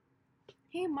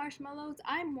Hey Marshmallows,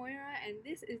 I'm Moira, and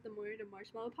this is the Moira the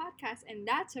Marshmallow podcast. And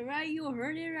that's right, you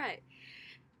heard it right.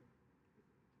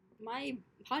 My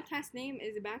podcast name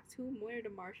is Back to Moira the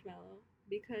Marshmallow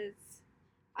because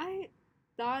I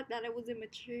thought that it was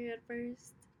immature at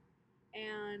first,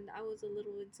 and I was a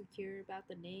little insecure about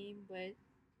the name, but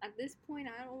at this point,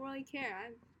 I don't really care.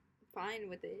 I'm fine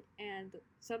with it. And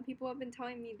some people have been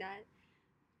telling me that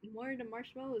Moira the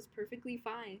Marshmallow is perfectly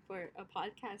fine for a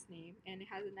podcast name, and it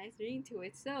has a nice ring to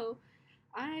it. So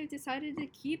I decided to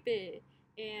keep it.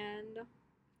 And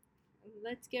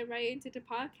let's get right into the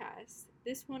podcast.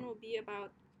 This one will be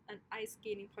about an ice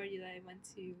skating party that I went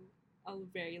to a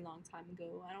very long time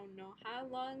ago. I don't know how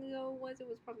long ago it was. It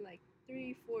was probably like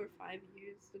 3, 4, 5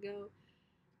 years ago,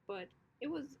 but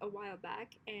it was a while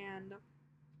back. And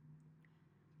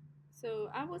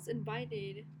so I was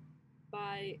invited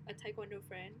by a taekwondo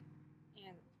friend,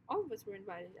 and all of us were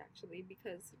invited actually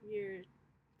because we're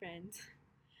friends.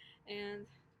 And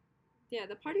yeah,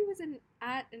 the party was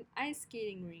at an ice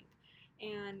skating rink,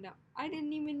 and I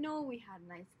didn't even know we had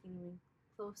an ice skating rink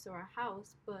close to our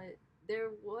house, but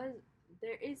there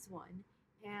is one,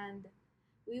 and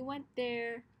we went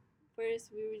there.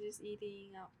 First, we were just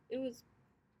eating out. It was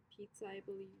pizza, I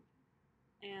believe,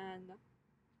 and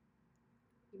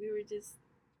we were just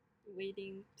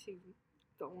waiting to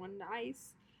go on the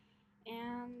ice,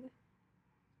 and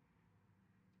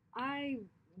I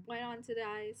went onto the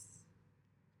ice.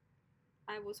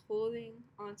 I was holding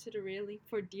onto the railing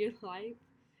for dear life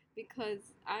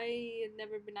because I had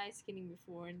never been ice skating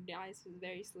before, and the ice was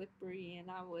very slippery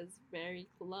and I was very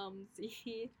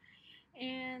clumsy.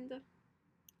 And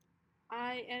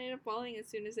I ended up falling as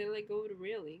soon as I let go of the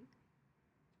railing,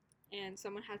 and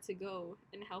someone had to go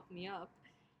and help me up.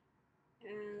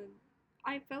 And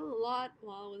I fell a lot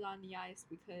while I was on the ice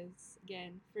because,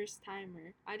 again, first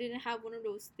timer. I didn't have one of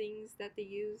those things that they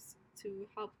use to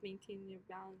help maintain your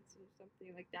balance or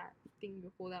something like that thing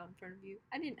you hold out in front of you.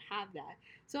 I didn't have that.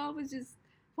 So I was just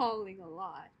falling a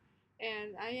lot.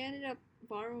 And I ended up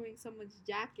borrowing someone's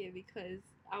jacket because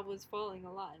I was falling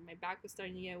a lot and my back was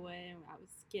starting to get wet and I was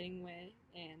getting wet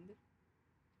and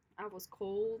I was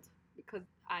cold because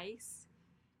ice.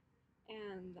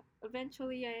 And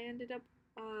eventually I ended up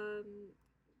um,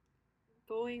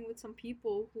 going with some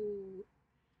people who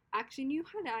actually knew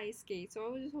how to ice skate. So I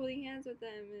was just holding hands with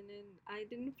them, and then I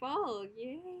didn't fall.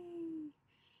 Yay!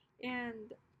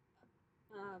 And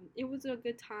it was a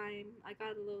good time. I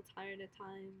got a little tired at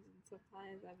times, and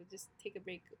sometimes I would just take a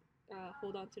break,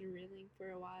 hold on to the railing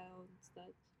for a while and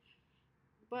such.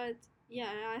 But yeah,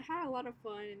 I had a lot of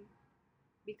fun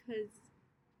because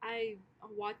I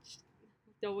watched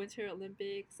the Winter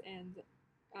Olympics and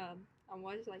I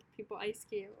watched like people ice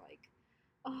skate like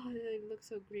oh, it looks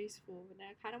so graceful, and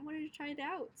I kind of wanted to try it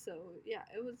out. So yeah,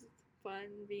 it was fun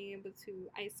being able to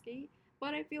ice skate.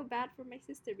 But I feel bad for my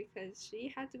sister because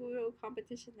she had to go to a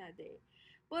competition that day.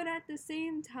 But at the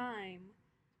same time,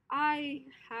 I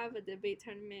have a debate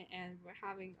tournament and we're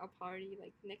having a party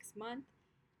like next month,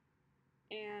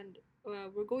 and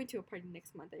we're going to a party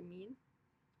next month. I mean,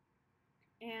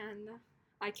 and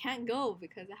I can't go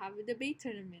because I have a debate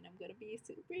tournament. I'm gonna be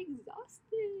super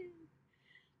exhausted.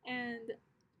 And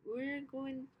we're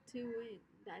going to win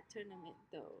that tournament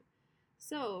though.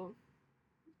 So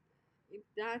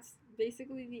that's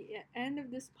basically the end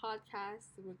of this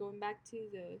podcast. We're going back to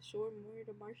the Shore More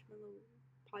the Marshmallow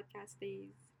podcast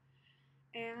days.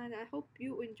 And I hope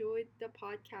you enjoyed the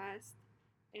podcast.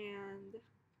 And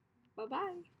bye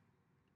bye.